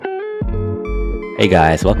Hey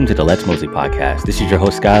guys, welcome to the Let's Mostly podcast. This is your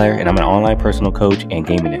host Skylar, and I'm an online personal coach and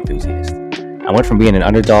gaming enthusiast. I went from being an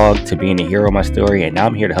underdog to being a hero of my story, and now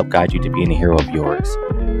I'm here to help guide you to being a hero of yours.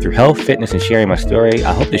 Through health, fitness, and sharing my story,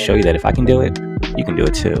 I hope to show you that if I can do it, you can do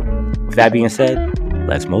it too. With that being said,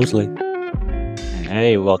 let's Mosley.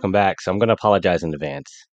 Hey, welcome back. So I'm going to apologize in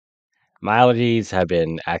advance. My allergies have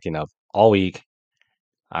been acting up all week.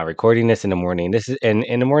 I'm recording this in the morning. This is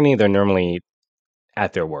in the morning. They're normally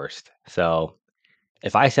at their worst. So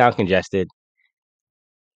if I sound congested,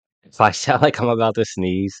 if I sound like I'm about to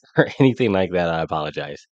sneeze or anything like that, I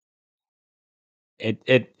apologize.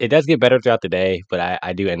 It does get better throughout the day, but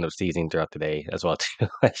I do end up sneezing throughout the day as well too.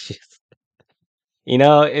 It's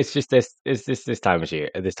just, it's just this time of year.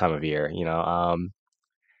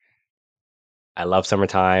 I love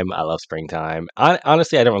summertime. I love springtime.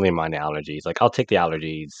 Honestly, I don't really mind the allergies. Like I'll take the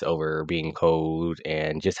allergies over being cold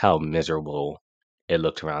and just how miserable it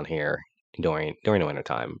looked around here during the winter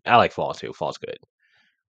time. I like fall too. Fall's good,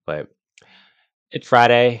 but it's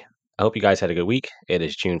Friday. I hope you guys had a good week. It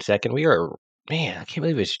is June 2nd. Man, I can't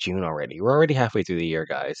believe it's June already. We're already halfway through the year,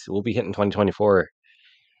 guys. We'll be hitting 2024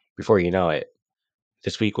 before you know it.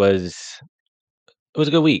 This week it was a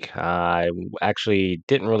good week. I actually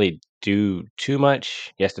didn't really do too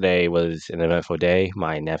much. Yesterday was an eventful day.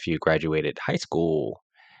 My nephew graduated high school.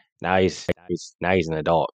 Now he's an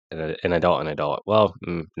adult, an adult. Well,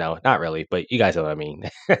 no, not really, but you guys know what I mean.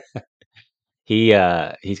 He's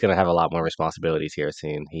gonna have a lot more responsibilities here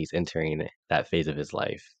soon. He's entering that phase of his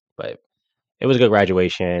life. But it was a good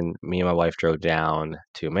graduation. Me and my wife drove down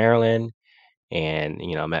to Maryland and,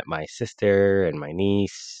 met my sister and my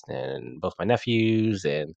niece and both my nephews.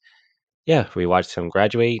 And yeah, we watched them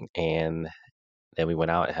graduate and then we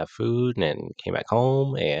went out and have food and then came back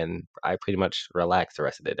home. And I pretty much relaxed the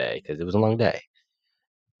rest of the day because it was a long day.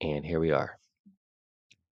 And here we are.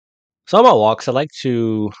 So on my walks, I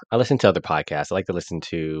listen to other podcasts. I like to listen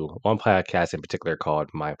to one podcast in particular called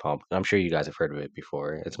My Pump. I'm sure you guys have heard of it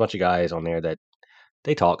before. It's a bunch of guys on there that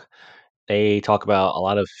they talk. They talk about a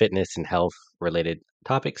lot of fitness and health related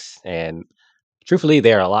topics, and truthfully,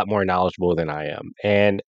 they are a lot more knowledgeable than I am.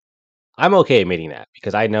 And I'm okay admitting that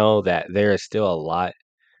because I know that there is still a lot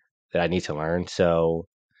that I need to learn. So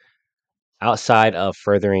outside of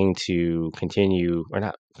furthering to continue or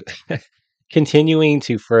not continuing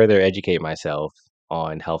to further educate myself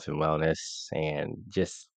on health and wellness and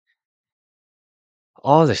just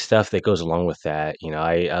all the stuff that goes along with that,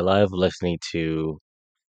 I love listening to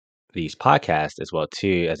these podcasts as well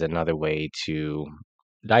too as another way to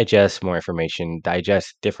digest more information,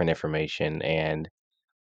 digest different information, and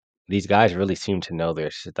these guys really seem to know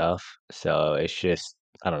their stuff. So it's just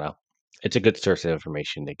I don't know. It's a good source of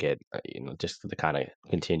information to get, just to kind of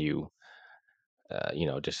continue,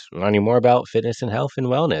 just learning more about fitness and health and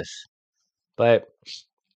wellness. But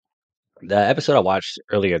the episode I watched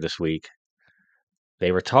earlier this week,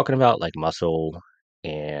 they were talking about like muscle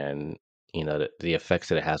and the effects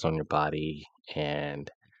that it has on your body and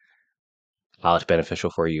how it's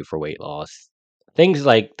beneficial for you for weight loss. Things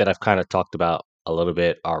like that I've kind of talked about a little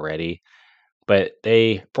bit already, but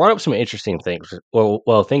they brought up some interesting things.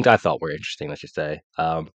 Well, things I thought were interesting, let's just say.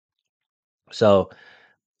 So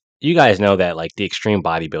you guys know that like the extreme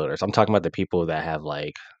bodybuilders, I'm talking about the people that have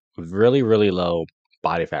like really, really low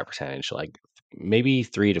body fat percentage, like maybe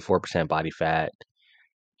 3 to 4% body fat,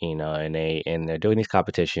 and they're doing these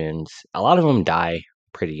competitions. A lot of them die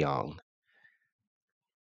pretty young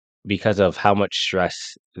because of how much stress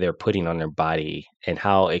they're putting on their body and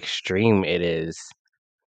how extreme it is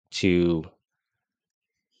to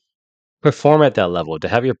perform at that level, to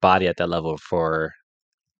have your body at that level for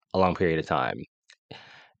a long period of time.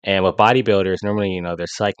 And with bodybuilders, normally, they're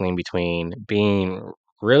cycling between being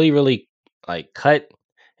really, really like cut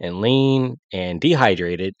and lean and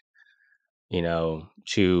dehydrated,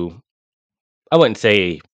 to, I wouldn't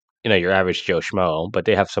say, your average Joe Schmo, but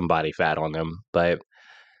they have some body fat on them. But,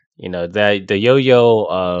 the yo-yo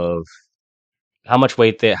of how much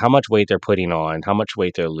weight they're putting on, how much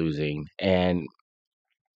weight they're losing. And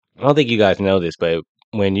I don't think you guys know this, but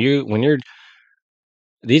when you're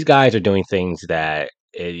these guys are doing things that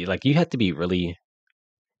like you have to be really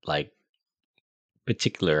like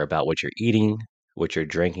particular about what you're eating, what you're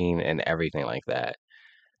drinking, and everything like that.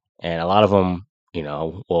 And a lot of them,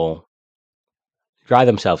 will dry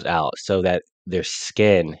themselves out so that their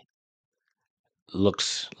skin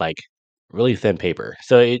looks like really thin paper.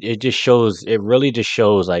 So it really just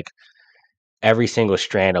shows like every single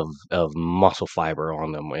strand of muscle fiber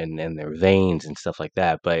on them and their veins and stuff like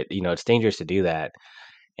that. But it's dangerous to do that.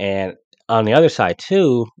 And on the other side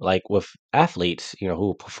too, like with athletes,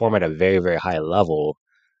 who perform at a very, very high level,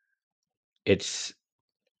 it's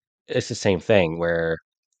it's the same thing where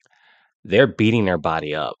they're beating their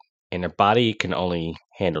body up, and their body can only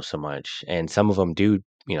handle so much, and some of them do,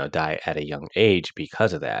 die at a young age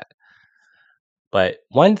because of that. But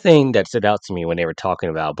one thing that stood out to me when they were talking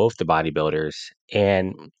about both the bodybuilders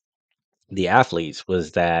and the athletes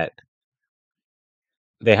was that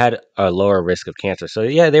they had a lower risk of cancer. So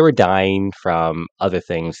yeah, they were dying from other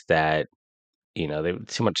things that, they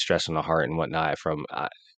too much stress on the heart and whatnot from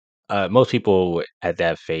most people at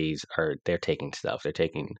that phase they're taking stuff.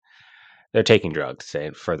 They're taking drugs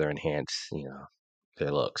to further enhance,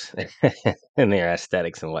 their looks and their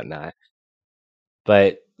aesthetics and whatnot.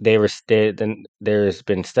 But then there's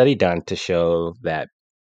been study done to show that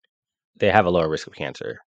they have a lower risk of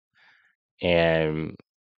cancer, and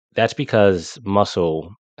that's because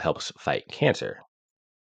muscle helps fight cancer.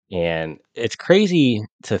 And it's crazy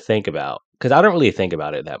to think about because I don't really think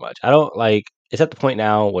about it that much. I don't like. It's at the point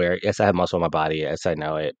now where yes, I have muscle in my body, yes, I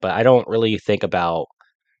know it, but I don't really think about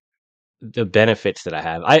the benefits that I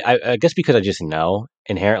have. I guess because I just know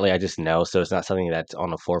inherently, I just know, so it's not something that's on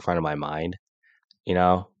the forefront of my mind,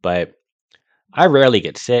 But I rarely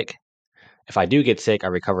get sick. If I do get sick, I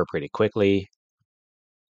recover pretty quickly.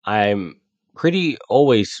 I'm pretty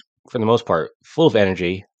always, for the most part, full of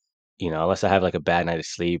energy, unless I have like a bad night of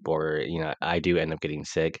sleep or, I do end up getting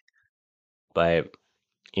sick. But,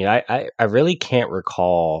 I really can't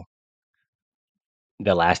recall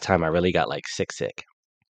the last time I really got like sick, sick.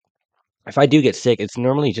 If I do get sick, it's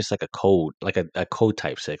normally just like a cold, like a cold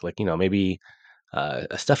type sick, like, maybe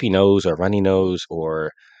a stuffy nose or runny nose,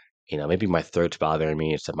 or, maybe my throat's bothering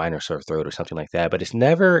me. It's a minor sore throat or something like that. But it's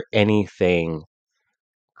never anything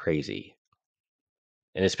crazy.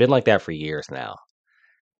 And it's been like that for years now.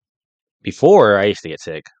 Before I used to get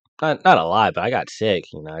sick. Not a lot, but I got sick,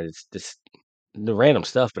 it's just the random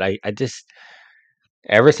stuff. But I just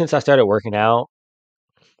ever since I started working out,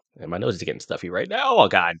 and my nose is getting stuffy right now. Oh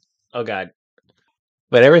God. Oh God.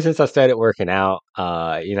 But ever since I started working out,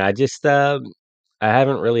 I just I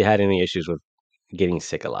haven't really had any issues with getting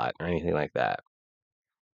sick a lot or anything like that.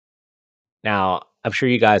 Now, I'm sure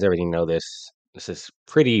you guys already know this. This is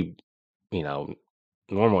pretty, you know,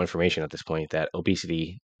 normal information at this point that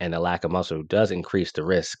obesity and a lack of muscle does increase the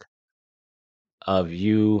risk of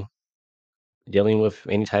you dealing with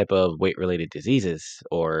any type of weight related diseases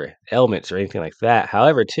or ailments or anything like that.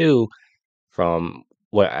 However, too, from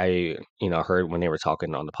what I, heard when they were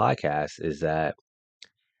talking on the podcast is that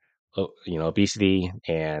obesity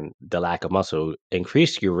and the lack of muscle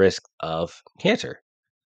increase your risk of cancer.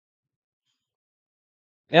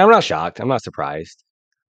 And I'm not shocked. I'm not surprised.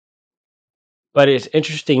 But it's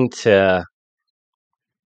interesting to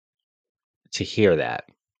hear that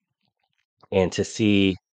and to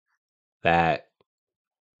see that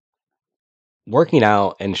working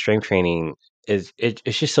out and strength training it's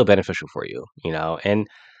just so beneficial for you, And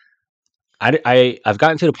I've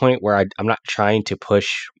gotten to the point where I'm not trying to push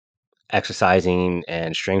exercising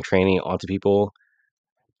and strength training onto people,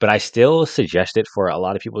 but I still suggest it for a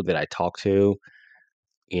lot of people that I talk to.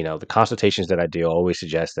 The consultations that I do always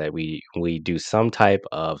suggest that we do some type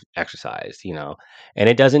of exercise, and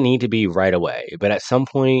it doesn't need to be right away, but at some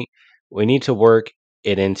point we need to work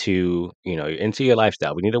it into, into your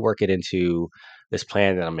lifestyle. We need to work it into this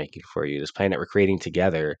plan that I'm making for you, this plan that we're creating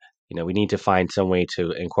together. We need to find some way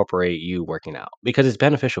to incorporate you working out because it's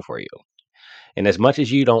beneficial for you. And as much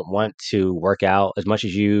as you don't want to work out, as much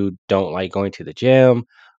as you don't like going to the gym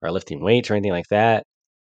or lifting weights or anything like that,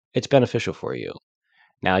 it's beneficial for you.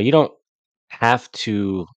 Now, you don't have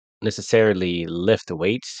to necessarily lift the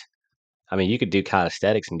weights. I mean, you could do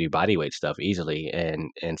calisthenics and do body weight stuff easily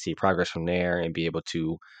and see progress from there and be able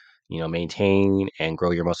to, maintain and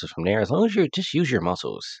grow your muscles from there as long as you just use your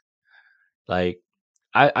muscles. Like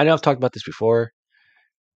I know I've talked about this before.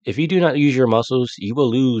 If you do not use your muscles, you will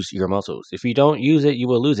lose your muscles. If you don't use it, you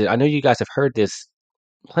will lose it. I know you guys have heard this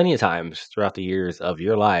plenty of times throughout the years of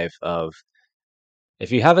your life of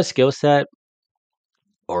if you have a skill set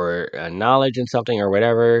or a knowledge in something or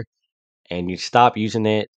whatever and you stop using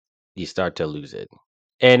it, you start to lose it.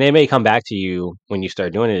 And it may come back to you when you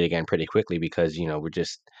start doing it again pretty quickly because, we're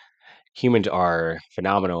just humans are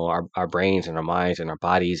phenomenal. Our brains and our minds and our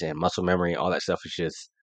bodies and muscle memory, all that stuff is just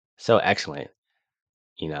so excellent.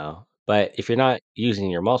 But if you're not using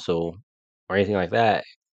your muscle or anything like that,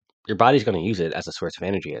 your body's going to use it as a source of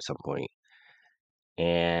energy at some point.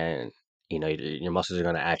 And, your muscles are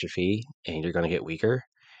going to atrophy and you're going to get weaker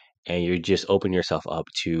and you just open yourself up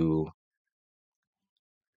to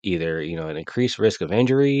either an increased risk of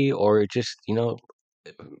injury or just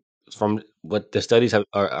from what the studies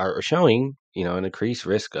are showing an increased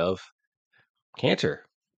risk of cancer.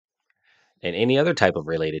 and any other type of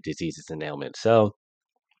related diseases and ailments. So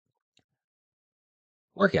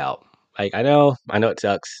work out. Like I know it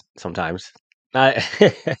sucks sometimes. I,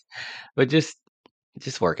 but just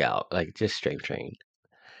work out. Like just strength train.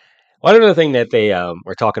 One other thing that they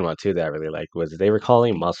were talking about too that I really liked was they were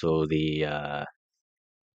calling muscle the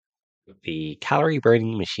calorie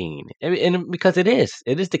burning machine, and because it is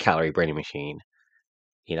the calorie burning machine.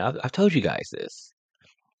 You know, I've told you guys this.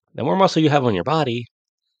 The more muscle you have on your body,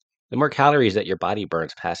 the more calories that your body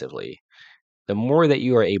burns passively. The more that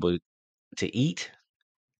you are able to eat,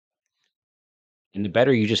 and the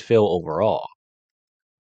better you just feel overall.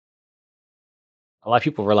 A lot of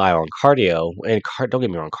people rely on cardio, and don't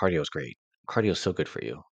get me wrong, cardio is great. Cardio is so good for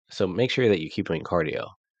you. So make sure that you keep doing cardio.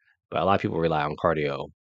 But a lot of people rely on cardio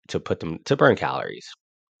to burn calories.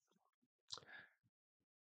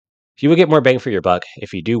 You will get more bang for your buck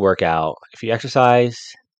if you do work out, if you exercise,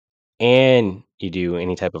 and you do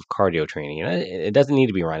any type of cardio training. You know, it doesn't need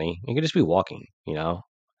to be running. It could just be walking. You know,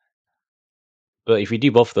 but if you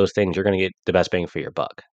do both of those things, you're going to get the best bang for your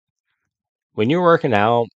buck. When you're working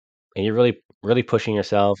out and you're really pushing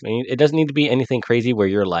yourself, and it doesn't need to be anything crazy where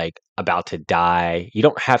you're like about to die. You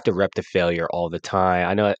don't have to rep to failure all the time.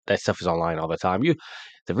 I know that stuff is online all the time.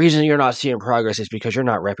 The reason you're not seeing progress is because you're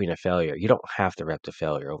not repping to failure. You don't have to rep to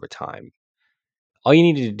failure over time. All you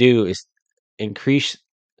need to do is increase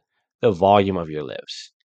the volume of your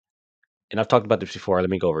lifts. And I've talked about this before.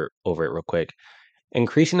 Let me go over it real quick.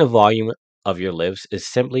 Increasing the volume of your lifts is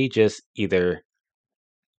simply just either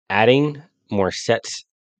adding more sets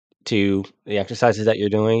to the exercises that you're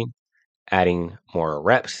doing, adding more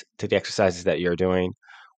reps to the exercises that you're doing,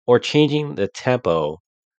 or changing the tempo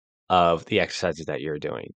of the exercises that you're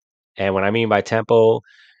doing. And what I mean by tempo,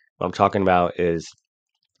 what I'm talking about is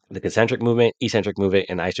the concentric movement, eccentric movement,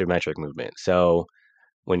 and isometric movement. So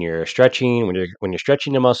when you're stretching, when you're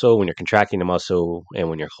stretching the muscle, when you're contracting the muscle, and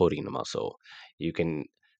when you're holding the muscle, you can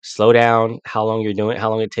slow down how long you're doing, how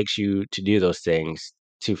long it takes you to do those things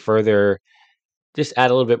to further just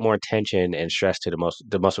add a little bit more tension and stress to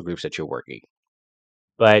the muscle groups that you're working.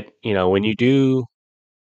 But you know, when you do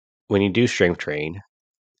strength train,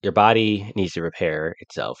 your body needs to repair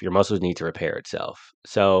itself. Your muscles need to repair itself.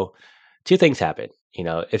 So two things happen. You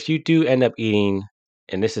know, if you do end up eating,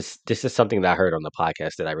 and this is something that I heard on the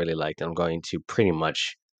podcast that I really liked, and I'm going to pretty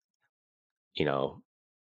much, you know,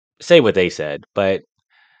 say what they said. But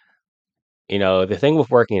you know, the thing with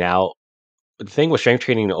working out, the thing with strength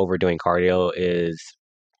training and overdoing cardio is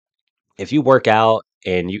if you work out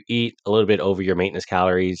and you eat a little bit over your maintenance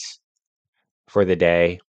calories for the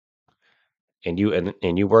day, and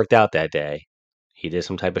you worked out that day, you did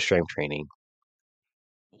some type of strength training,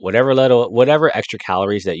 whatever extra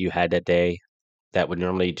calories that you had that day that would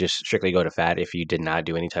normally just strictly go to fat if you did not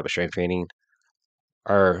do any type of strength training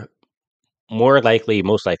are most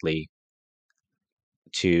likely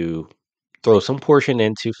to throw some portion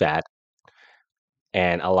into fat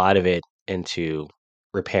and a lot of it into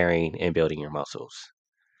repairing and building your muscles.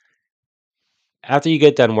 After you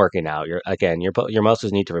get done working out, your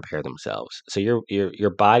muscles need to repair themselves. So your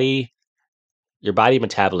body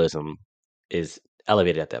metabolism is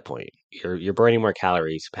elevated at that point. You're burning more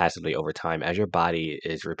calories passively over time as your body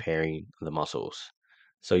is repairing the muscles.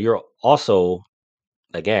 So you're also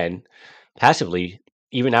again passively,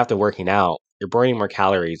 even after working out, you're burning more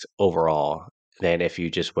calories overall than if you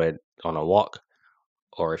just went on a walk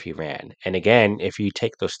or if you ran. And again, if you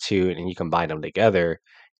take those two and you combine them together,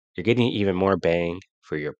 you're getting even more bang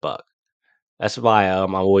for your buck. That's why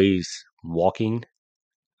I'm always walking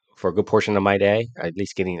for a good portion of my day, at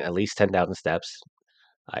least getting at least 10,000 steps.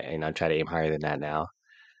 And I try to aim higher than that now.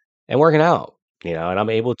 And working out, you know, and I'm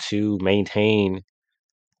able to maintain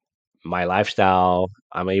my lifestyle.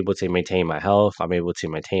 I'm able to maintain my health. I'm able to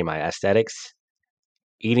maintain my aesthetics,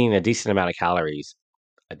 eating a decent amount of calories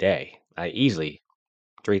a day. I easily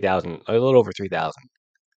 3,000, a little over 3,000.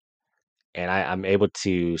 And I'm able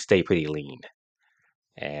to stay pretty lean.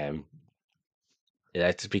 And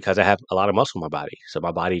that's because I have a lot of muscle in my body. So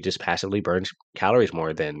my body just passively burns calories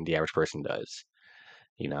more than the average person does,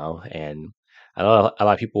 you know? And I know a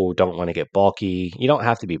lot of people don't want to get bulky. You don't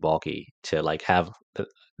have to be bulky to like have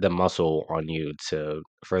the muscle on you to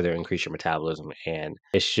further increase your metabolism. And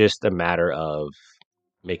it's just a matter of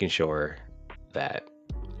making sure that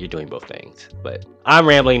you're doing both things. But I'm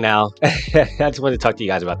rambling now. I just wanted to talk to you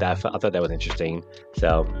guys about that. I thought that was interesting.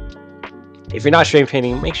 So if you're not strength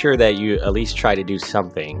training, make sure that you at least try to do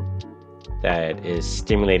something that is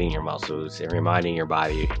stimulating your muscles and reminding your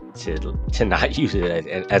body to not use it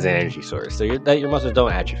as an energy source, so that your muscles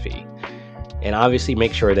don't atrophy. And obviously,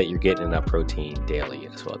 make sure that you're getting enough protein daily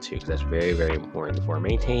as well too, because that's very, very important for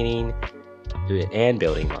maintaining and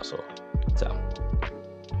building muscle. So,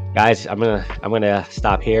 guys, I'm gonna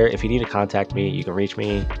stop here. If you need to contact me, you can reach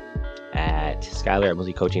me at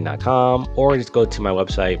skylar@mosleycoaching.com, or just go to my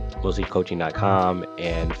website, mosleycoaching.com,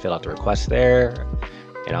 and fill out the request there,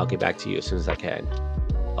 and I'll get back to you as soon as I can.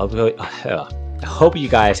 I hope you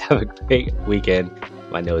guys have a great weekend.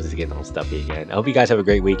 My nose is getting all stuffy again. I hope you guys have a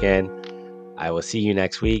great weekend. I will see you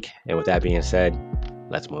next week. And with that being said,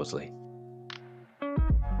 let's Mosley.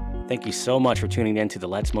 Thank you so much for tuning in to the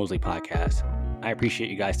Let's Mosley podcast. I appreciate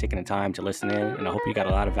you guys taking the time to listen in, and I hope you got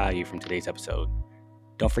a lot of value from today's episode.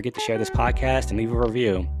 Don't forget to share this podcast and leave a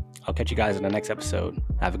review. I'll catch you guys in the next episode.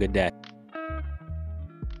 Have a good day.